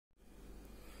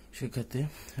শিক্ষার্থী,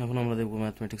 এখন আমরা দেখব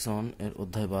ম্যাথমেটিক্স 1 এর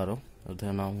অধ্যায় 12।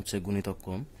 অধ্যায়ের নাম হচ্ছে গুণিতক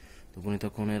কোণ। তো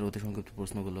গুণিতক কোণের অতি সংক্ষিপ্ত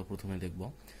প্রশ্নগুলো প্রথমে দেখব।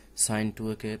 sin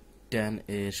 2a K tan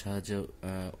a এর সাহায্যে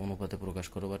অনুপাতে প্রকাশ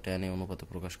করো বা tan a অনুপাতে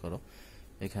প্রকাশ করো।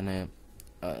 এখানে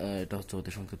এটা হচ্ছে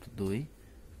অতি সংক্ষিপ্ত 2।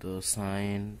 তো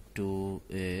sin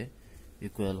 2a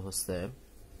ইকুয়াল হচ্ছে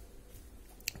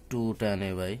 2 tan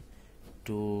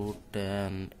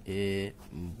a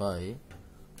by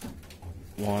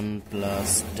 1 plus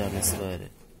tan square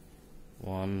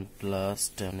 1 plus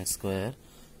tan square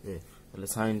এ। তাহলে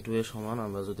sin 2a সমান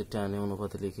আমরা যদি tan a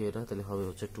অনুপাতে লিখি এটা, তাহলে হবে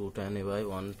হচ্ছে 2 tan a by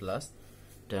 1 plus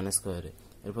tan square এ।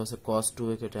 এরপর আছে cos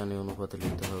 2a K tan a অনুপাতে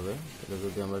লিখতে হবে। তাহলে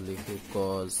যদি আমরা লিখি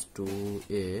cos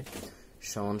 2a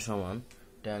সমান সমান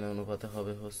tan a অনুপাতে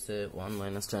হবে হচ্ছে 1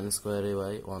 minus tan square a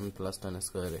by 1 plus tan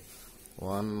square A.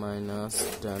 1 minus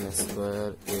tan square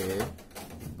a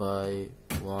by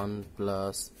 1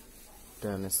 plus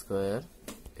tan square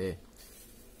a।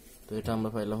 তো এটা আমরা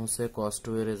পাইলাম হচ্ছে cos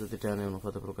 2 এর যদি tan a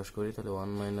অনুপাতে প্রকাশ করি তাহলে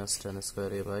 1 minus tan square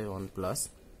a by 1 plus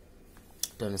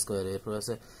tan square a। এরপর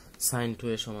আছে sin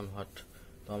 2a সমান হোয়াট।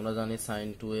 তো আমরা জানি sin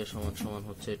 2a সমান সমান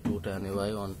হচ্ছে 2 tan a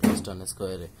by 1 plus tan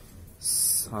square a।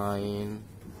 sin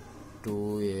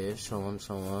 2a সমান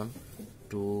সমান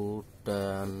 2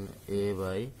 tan a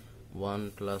by 1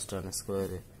 plus tan square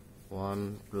a। 1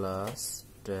 plus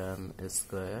tan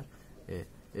square a।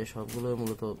 এই সবগুলো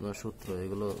মূলত আপনার সূত্র,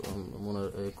 এগুলো মনে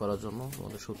করার জন্য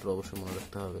আমাদের সূত্র অবশ্যই মনে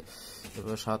রাখতে হবে।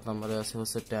 এরপর 7 নম্বরে আছে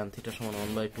হচ্ছে tan থিটা সমান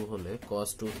 1/2 হলে cos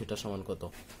 2 থিটা সমান কত।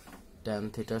 tan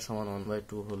থিটা সমান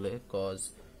 1/2 হলে cos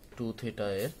 2 থিটা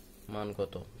এর মান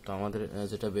কত। তো আমাদের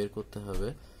যেটা বের করতে হবে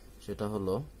সেটা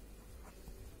হলো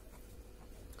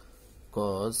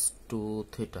cos 2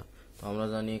 থিটা। তো আমরা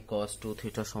জানি cos 2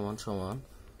 থিটা সমান সমান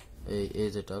এই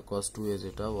যেটা cos 2a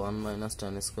যেটা 1 minus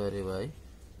tan square a by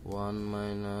 1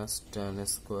 minus tan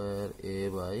square a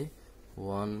by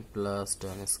 1 plus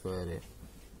tan square a।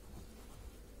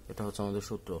 এটা হচ্ছে আমাদের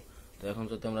সূত্র। তো এখন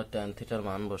যদি আমরা tan থিটার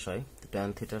মান বসাই, tan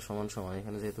থিটা সমান সমান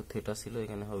এখানে যেহেতু থিটা ছিল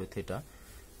এখানে হবে থিটা,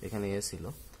 এখানে a ছিল,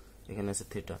 এখানে আছে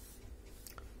থিটা।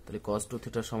 তাহলে cos 2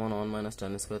 থিটা সমান 1 minus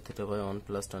tan square theta by 1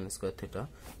 plus tan square theta.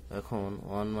 এখন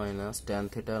 1 মাইনাস tan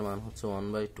থিটার মান হচ্ছে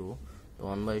 1/2। তো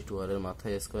 1/2 আর এর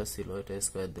মাথায় স্কয়ার ছিল, এটা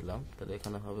স্কয়ার দিলাম, তাহলে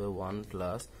এখানে হবে 1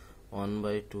 প্লাস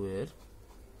 1/2 এর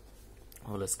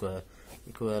হোল স্কয়ার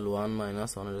ইকুয়াল 1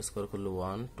 মাইনাস 1 এর স্কয়ার করলে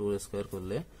 1, 2 এর স্কয়ার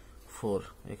করলে 4।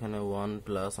 এখানে 1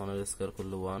 প্লাস 1 এর স্কয়ার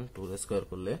করলে 1, 2 এর স্কয়ার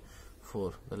করলে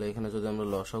 4। তাহলে এখানে যদি আমরা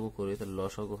লসাগু করি তাহলে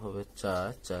লসাগু হবে 4,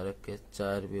 4 একে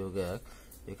 4 বিয়োগ 1।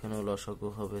 এখানেও লসাগু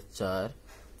হবে 4,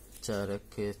 4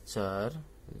 একে 4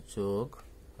 যোগ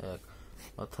 1,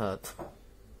 অর্থাৎ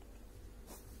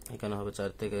এখানে হবে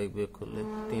 4 থেকে 1 বিয়োগ করলে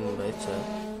 3/4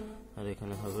 আর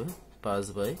এখানে হবে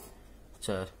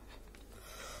 5/4।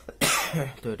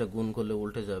 তো এটা গুণ করলে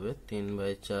উল্টে যাবে,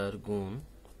 3/4 গুণ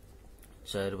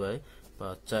 4/5,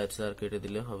 4 4 কেটে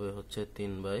দিলে হবে হচ্ছে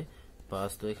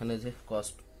 3/5। তো এখানে যে cos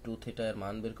 2 থিটা এর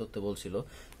মান বের করতে বলছিল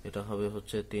এটা হবে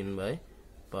হচ্ছে 3/5।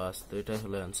 তো এটাই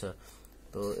হলো অ্যান্সার।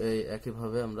 তো এই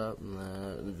একইভাবে আমরা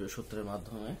সূত্রের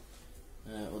মাধ্যমে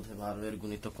অধ্যায় 12 এর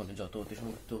গুণিতক কোণে যত অতি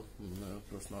সংক্ষিপ্ত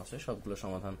প্রশ্ন আছে সবগুলো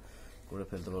সমাধান করে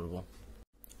ফেলতে পারবো।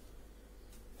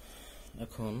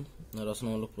 এখন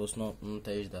রচনামূলক প্রশ্ন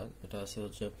 23 দাগ। এটা আছে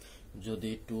হচ্ছে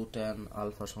যদি 2 tan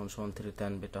আলফা সমান সমান 3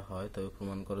 tan বেটা হয় তবে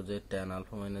প্রমাণ করো যে tan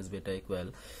আলফা মাইনাস বেটা ইকুয়াল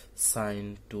sin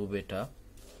 2 বেটা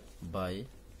বাই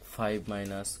 5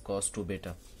 মাইনাস cos 2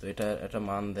 বেটা। তো এটা একটা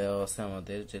মান দেওয়া আছে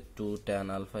আমাদের যে 2 tan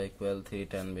আলফা ইকুয়াল 3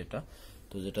 tan বেটা।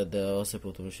 তো যেটা দেওয়া আছে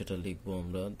প্রথমে সেটা লিখবো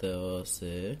আমরা। দেওয়া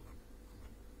আছে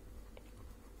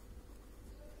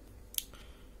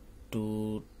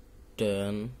 2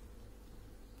 tan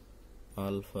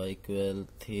আলফা ইকুয়াল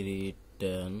 3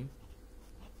 tan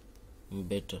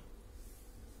বেটা,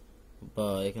 বা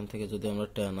এখান থেকে যদি আমরা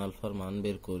tan আলফার মান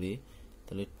বের করি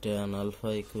তাহলে tan আলফা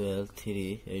ইকুয়াল 3,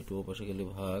 এই 2 পাশে গেলে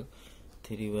ভাগ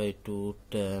 3/2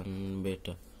 tan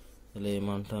বেটা। তাহলে এই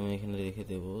মানটা আমি এখানে রেখে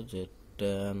দেব যে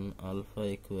tan আলফা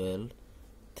ইকুয়াল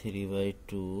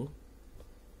 3/2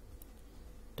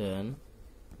 tan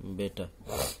বেটা।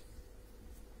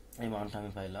 এই মানটা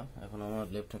আমি পাইলাম। এখন আমার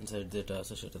লেফট হ্যান্ড সাইড যেটা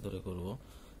আছে সেটা ধরে করব।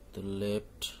 তো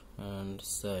left hand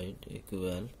side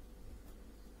equal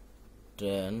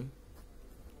tan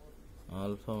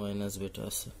alpha minus বেটা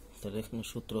আছে। তাহলে এখানে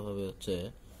সূত্র হবে হচ্ছে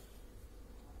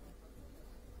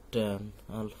tan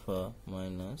আলফা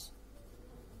মাইনাস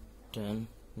tan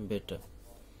বেটা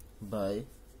by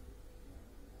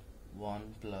 1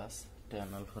 plus tan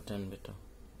alpha tan বেটা,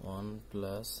 1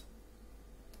 প্লাস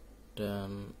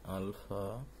tan আলফা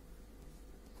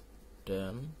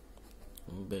tan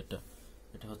বেটা।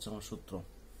 এটা হচ্ছে আমার সূত্র।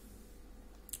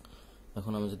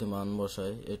 এখন আমি যদি মান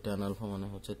বসাই, এই tan আলফা মানে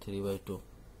হচ্ছে 3/2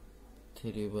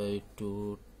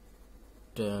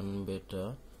 tan বেটা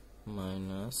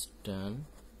মাইনাস tan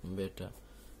বেটা,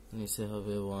 নিচে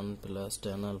হবে 1 প্লাস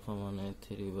tan আলফা মানে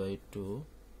 3/2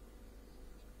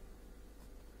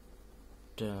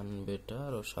 tan বেটা,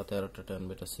 আর সাথে আর একটা tan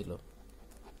বেটা ছিল।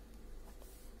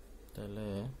 তাহলে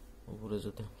উপরে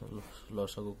যদি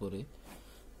লসাগু করি,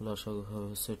 লসাগু হবে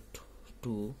হচ্ছে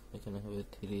 2, এখানে হবে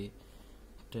 3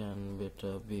 tan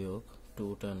বেটা বিয়োগ 2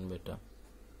 tan বেটা।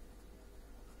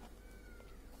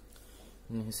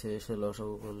 নিচে এসে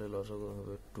লসাগু করলে লসাগু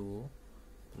হবে 2,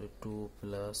 তাহলে 2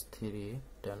 প্লাস 3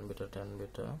 tan বেটা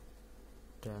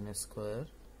tan স্কোয়ার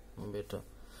বেটা,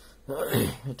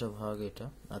 এটা ভাগ এটা,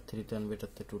 আর 3 tan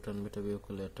বেটাতে 2 tan বেটা বিয়োগ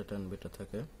করলে একটা tan বেটা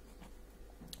থাকে।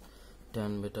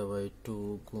 tan বেটা বাই 2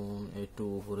 গুণ এই 2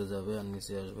 উপরে যাবে, আর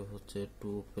নিচে আসবে হচ্ছে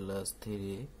 2 প্লাস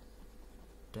 3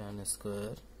 tan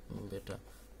স্কোয়ার বেটা।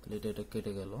 তাহলে এটা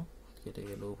কেটে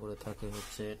গেল, উপরে থাকে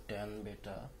হচ্ছে tan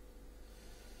বেটা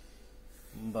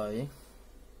বাই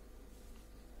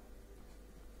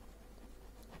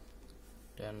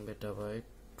tan বেটা বাই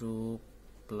 2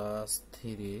 প্লাস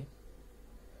 3,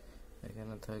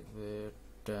 এখানে থাকবে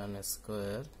tan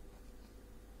স্কোয়ার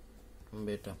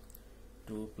বেটা,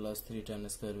 2 প্লাস 3 tan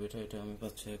স্কোয়ার বেটা, এটা আমি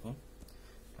পাচ্ছি।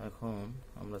 এখন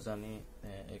আমরা জানি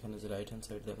এখানে যে রাইট হ্যান্ড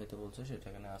সাইড দেখাইতে বলছে সেটা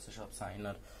এখানে আছে সব সাইন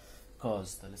আর কজ।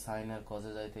 তাহলে সাইন আর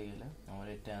কজে যাইতে গেলে আমার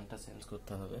এই ট্যানটা চেঞ্জ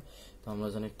করতে হবে। তো আমরা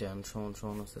জানি ট্যান সমান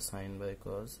সমান হচ্ছে সাইন বাই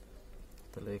কজ।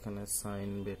 তাহলে এখানে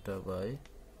সাইন বেটা বাই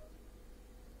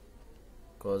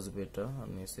কজ বেটা, আর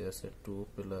নিচে আছে 2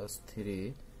 প্লাস 3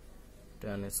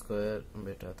 ট্যান স্কোয়ার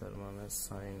বেটা, তার মানে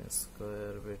সাইন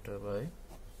স্কোয়ার বেটা বাই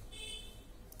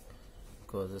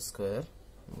কজ স্কোয়ার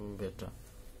বেটা।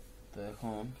 তো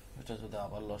এখন এটা যদি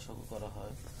আবার লসাগু করা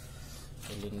হয়,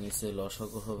 তাহলে নিচে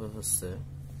লসাগু হবে হচ্ছে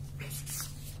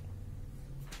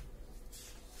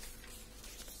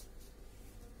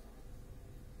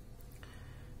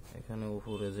এখানে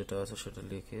উপরে যেটা আছে সেটা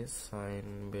লিখে সাইন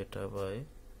বেটা বাই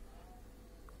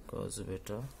কজ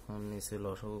বেটা, আর নিচে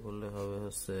লসাগু করলে হবে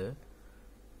হচ্ছে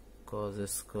কজ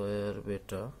স্কোয়ার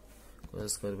বেটা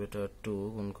 2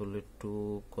 গুণ করলে 2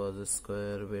 কজ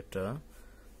স্কোয়ার বেটা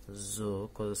যোগ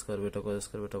কজ স্কোয়ার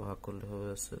বেটা ভাগ করলে হবে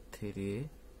হচ্ছে 3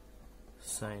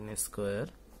 সাইন স্কোয়ার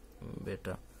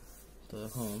বেটা। তো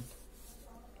এখন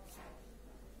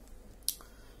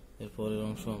এরপরের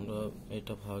অংশ আমরা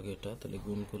এটা ভাগ এটা, তাহলে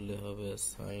গুণ করলে হবে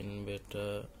সাইন বেটা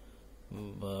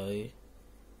বাই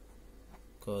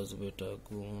কজ বেটা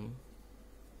গুণ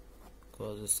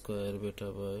কজ স্কোয়ার বেটা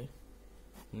বাই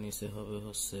নিচে হবে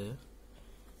হচ্ছে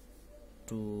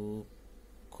 2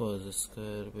 কজ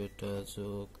স্কোয়ার বেটা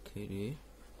যোগ 3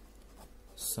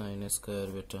 সাইন স্কোয়ার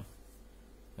বেটা।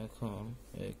 এখন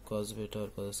এই কজ বেটা আর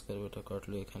কজ স্কোয়ার বেটা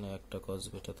কাটলে এখানে একটা কজ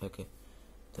বেটা থাকে,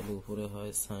 তাহলে উপরে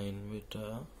হয় সাইন বেটা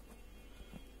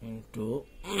ইন্টু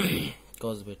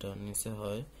কজ বেটা, নিচে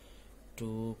হয়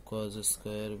 2 কজ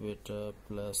স্কোয়ার বেটা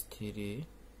প্লাস 3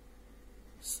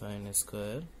 সাইন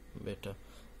স্কোয়ার বেটা।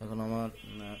 এখন আমার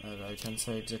রাইট হ্যান্ড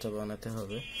সাইড যেটা বানাতে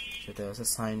হবে সেটা আছে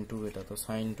সাইন 2 বেটা। তো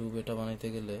সাইন 2 বেটা বানাইতে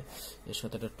গেলে এর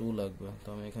সাথে একটা 2 লাগবে, তো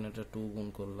আমি এখানে একটা 2 গুণ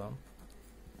করলাম,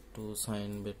 2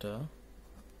 সাইন বেটা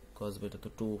কজ বেটা। তো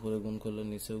 2 উপরে গুণ করলে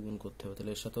নিচেও গুণ করতে হবে,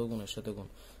 তাহলে এর সাথেও গুণ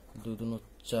 2 দুনো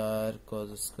 4 কজ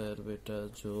স্কোয়ার বেটা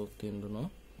যোগ 3 দুনো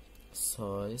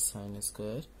 6 সাইন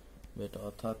স্কোয়ার বেটা,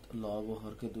 অর্থাৎ লব ও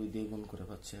হরকে 2 দিয়ে গুণ করে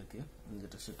পাচ্ছি আর কি,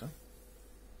 যেটা সেটা।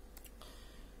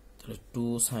 তাহলে 2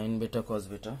 সাইন বেটা কজ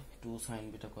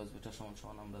বেটা সমান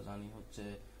সমান আমরা জানি হচ্ছে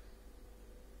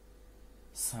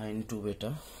সাইন 2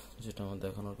 বেটা, যেটা আমার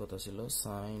দেখানোর কথা ছিল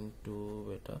সাইন 2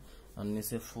 বেটা, আর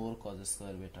নিচে 4 কজ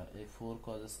স্কোয়ার বেটা। এই 4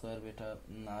 কজ স্কোয়ার বেটা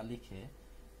না লিখে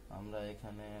আমরা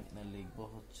এখানে লিখব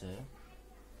হচ্ছে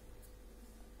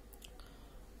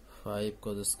 5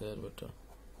 কজ স্কোয়ার বেটা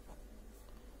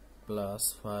প্লাস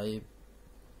 5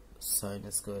 সাইন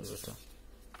স্কোয়ার বেটা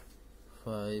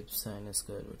 5 সাইন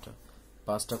স্কোয়ার বেটা।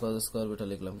 5টা কজ স্কোয়ার বেটা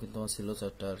লিখলাম, কিন্তু আমার ছিল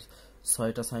 4টা, আর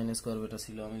 6টা সাইন স্কোয়ার বেটা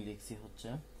ছিল, আমি লিখছি হচ্ছে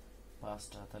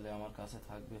 5টা। তাহলে আমার কাছে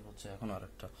থাকবে হচ্ছে এখন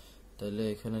আরেকটা, তাহলে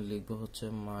এখানে লিখবো হচ্ছে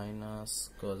মাইনাস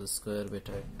কজ স্কোয়ার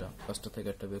বেটা একটা, 5টা থেকে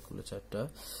একটা বের করলে 4টা,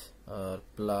 আর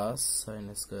প্লাস সাইন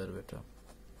স্কোয়ার বেটা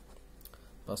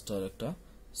 5টা আর একটা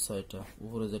 6টা।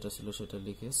 উপরে যেটা ছিল সেটা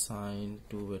লিখে সাইন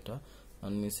 2 বেটা,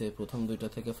 আর নিচে প্রথম দুইটা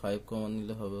থেকে 5 কমন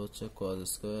নিলে হবে হচ্ছে কজ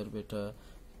স্কোয়ার বেটা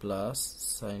প্লাস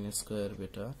সাইন স্কোয়ার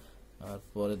বেটা, আর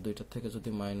পরের দুইটা থেকে যদি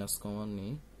মাইনাস কমন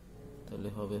নিই তাহলে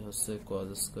হবে হচ্ছে কজ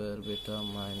স্কোয়ার বেটা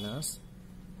মাইনাস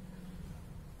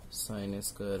সাইন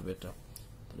স্কোয়ার বেটা।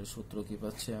 তাহলে সূত্র কি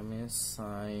পাচ্ছি আমি,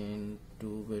 সাইন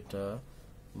 2 বেটা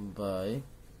by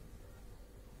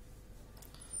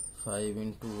 5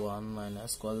 into 1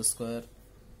 minus cos square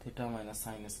theta minus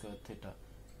sin square theta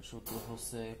সূত্র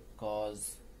হচ্ছে cos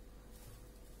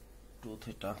 2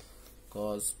 theta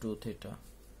cos 2 theta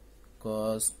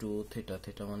cos 2 theta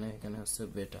theta মানে এখানে হচ্ছে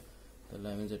বেটা তাহলে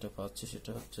আমি যেটা পাচ্ছি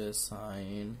সেটা হচ্ছে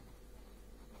sin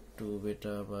 2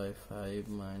 beta by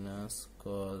 5 minus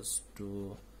cos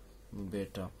 2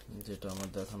 beta যেটা আমার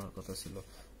দেখানোর কথা ছিল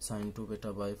sin 2 beta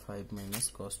by 5 minus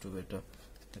cos 2 beta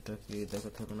এটা কি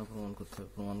দেখাতে হবে না প্রমাণ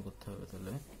করতে হবে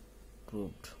তাহলে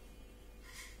proved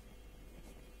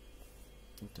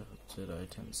এটা হচ্ছে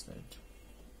রাইট হ্যান্ড সাইড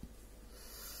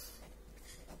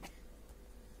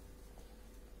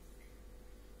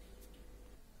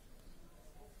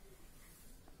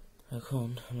এখন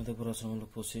আমরা দেখব রচনামূলক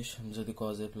 25 যদি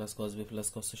cos a plus cos b plus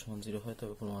cos c সমান 0 হয়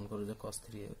তবে প্রমাণ করো যে cos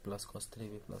 3a plus cos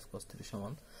 3b plus cos 3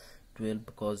 সমান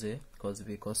 12 cos a cos b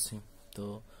cos c তো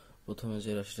প্রথমে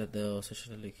যে রাশিটা দেওয়া আছে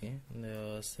সেটা লিখি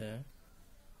দেওয়া আছে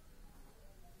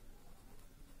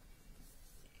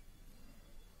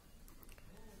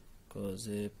cos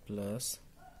a plus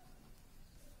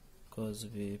cos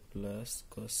b plus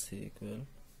cos c equal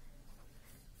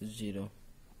 0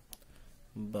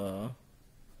 বা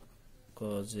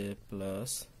cos a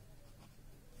plus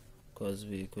cos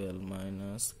b equal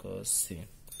minus cos c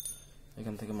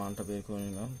এখান থেকে মানটা বের করে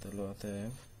নিলাম তাহলে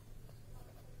অতএব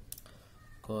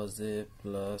cos a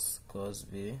plus cos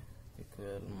b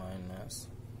equal minus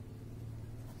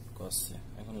cos c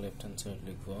এখন লেফট হ্যান্ড সাইড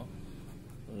লিখবো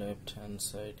left hand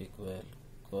side equal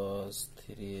cos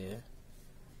 3a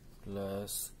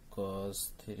plus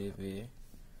cos 3b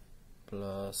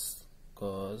plus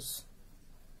cos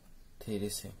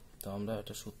 3c তো আমরা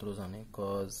একটা সূত্র জানি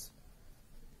cos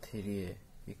 3a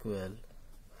equal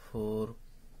 4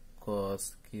 cos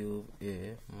cube a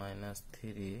minus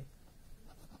 3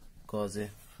 cos a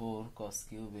 4 cos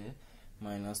cube a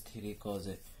minus 3 cos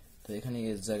a তো এখানে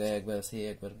এর জায়গায় একবার আছে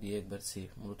একবার b একবার c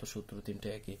মূলত সূত্র তিনটা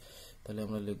একই তাহলে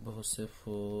আমরা লিখব হচ্ছে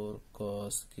 4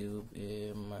 cos cube a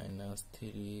minus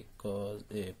 3 cos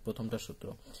a প্রথমটা সূত্র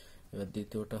এবার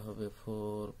দ্বিতীয়টা হবে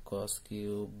 4 cos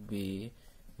cube b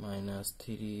minus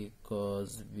 3 cos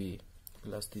b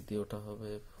plus তৃতীয়টা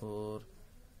হবে 4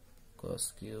 cos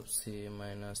cube c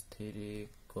minus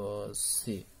 3 cos c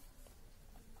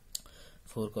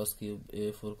 4 cos cube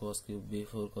a 4 cos cube b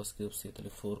 4 cos cube c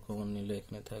তাহলে 4 কমন নিলে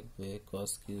এখানে থাকবে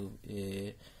cos cube a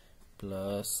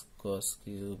plus cos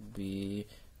cube b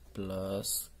plus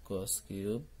cos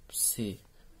cube c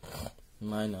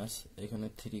minus এখানে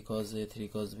 3 cos a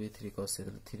 3 cos b 3 cos c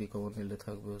তাহলে 3 common নিলে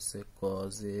থাকবে হচ্ছে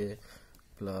cos a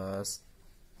plus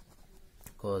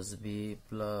cos b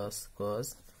plus cos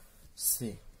c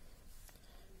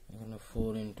এখানে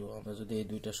 4 ইনটু আমরা যদি এই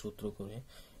দুইটা সূত্র করি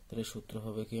তাহলে সূত্র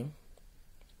হবে কি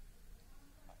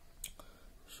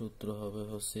সূত্র হবে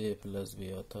হচ্ছে a plus b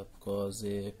অর্থাৎ cos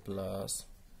a plus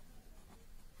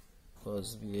cos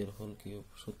b এর হোল কিউব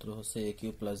সূত্র হচ্ছে a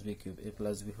cube plus b cube a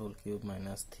plus b whole cube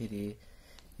minus 3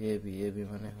 ab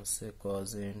মানে হচ্ছে cos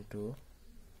a into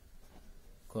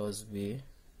cos b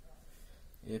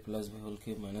a plus b whole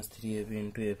cube minus 3ab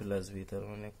into a plus b তার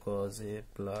মানে cos a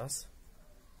plus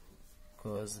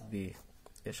cos b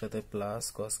এর সাথে plus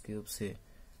cos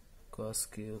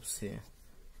cube c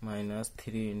minus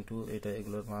 3 into এটা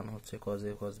এগুলোর মান হচ্ছে cos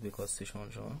a cos b cos c সমান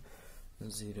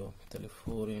 0 তাহলে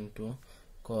 4 into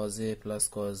cos a plus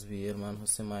cos b এর মান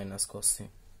হচ্ছে minus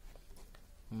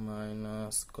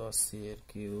cos c এর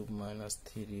cube minus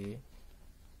 3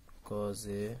 cos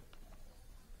a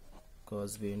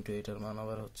cos b into এটার মান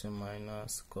আবার হচ্ছে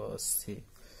minus cos c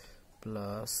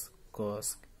plus cos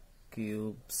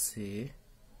cube c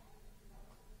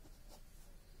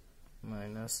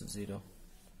minus 0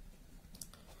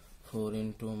 4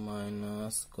 into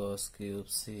minus cos cube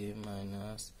c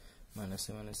minus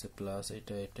plus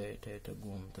এটা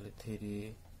গুণ তাহলে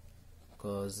 3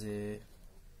 cos a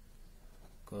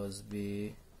cos b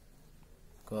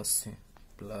cos c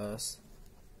plus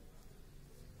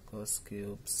cos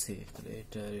cube c তাহলে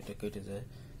এটা কেটে যায়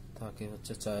থাকে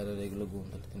হচ্ছে 4 আর এগুলো গুণ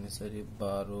তাহলে 3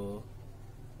 4 12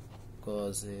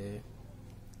 cos a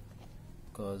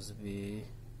cos b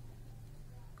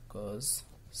cos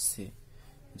c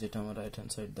যেটা আমার রাইট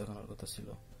হ্যান্ড সাইড দেখানোর কথা ছিল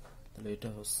তাহলে এটা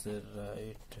হচ্ছে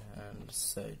রাইট হ্যান্ড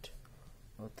সাইড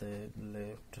অতএব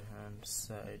left hand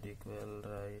side equal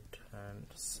right hand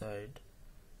side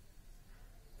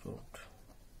proved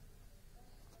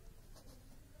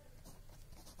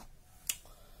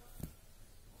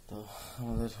তো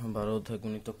আমাদের 12 অধ্যায়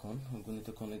গণিত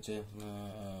কোণের যে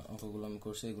অঙ্কগুলো আমি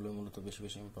করছি এগুলো মূলত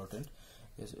বেশি ইম্পর্টেন্ট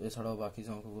এছাড়াও বাকি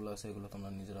যে অঙ্কগুলো আছে এগুলো তোমরা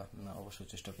নিজেরা অবশ্যই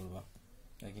চেষ্টা করবা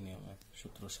একই নিয়মে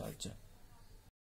সূত্র সাহায্যে